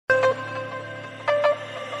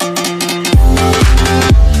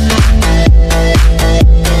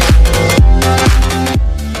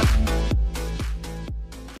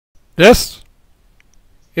This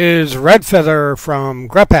is Redfeather from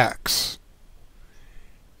Grepax.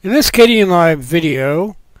 In this Kdenlive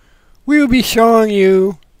video, we will be showing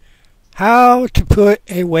you how to put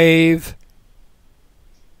a wave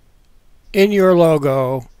in your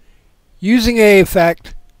logo using an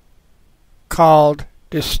effect called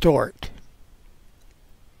distort.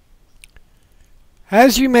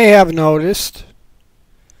 As you may have noticed,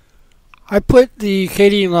 I put the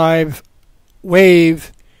Kdenlive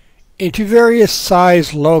wave into various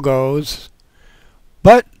size logos,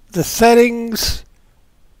 but the settings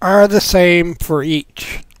are the same for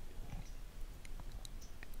each.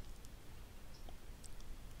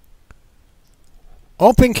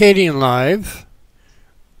 Open Kdenlive,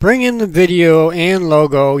 bring in the video and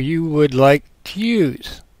logo you would like to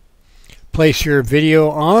use. Place your video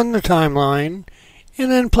on the timeline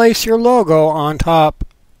and then place your logo on top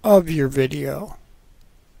of your video.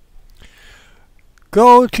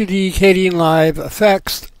 Go to the Kdenlive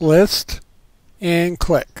effects list and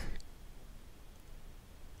click.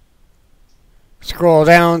 Scroll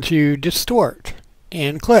down to distort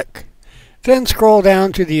and click. Then scroll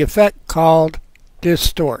down to the effect called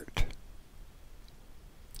distort.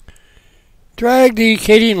 Drag the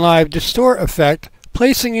Kdenlive distort effect,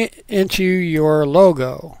 placing it into your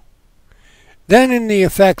logo. Then in the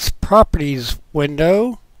effects properties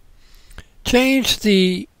window, change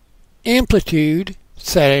the amplitude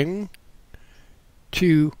setting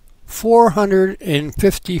to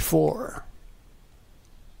 454.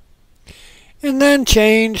 And then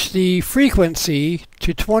change the frequency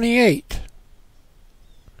to 28.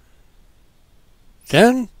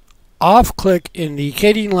 Then off-click in the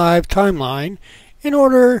Kdenlive timeline in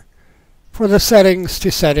order for the settings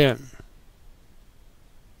to set in.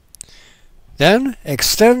 Then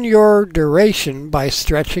extend your duration by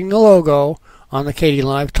stretching the logo on the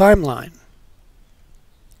Kdenlive timeline.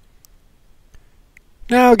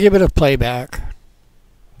 Now give it a playback.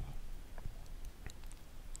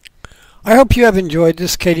 I hope you have enjoyed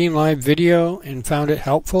this Kdenlive video and found it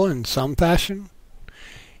helpful in some fashion.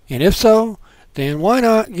 And if so, then why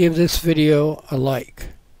not give this video a like?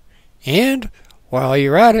 And while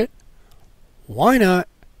you're at it, why not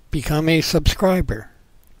become a subscriber?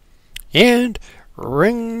 And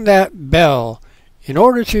ring that bell in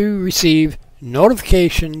order to receive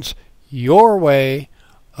notifications your way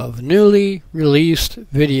of newly released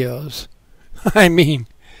videos. I mean,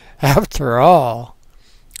 after all,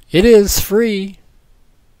 it is free.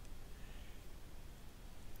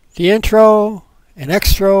 The intro and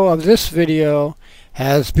extro of this video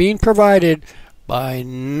has been provided by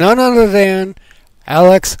none other than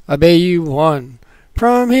Alex Abayu1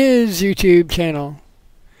 from his YouTube channel.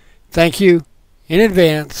 Thank you in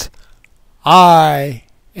advance. I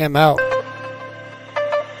am out.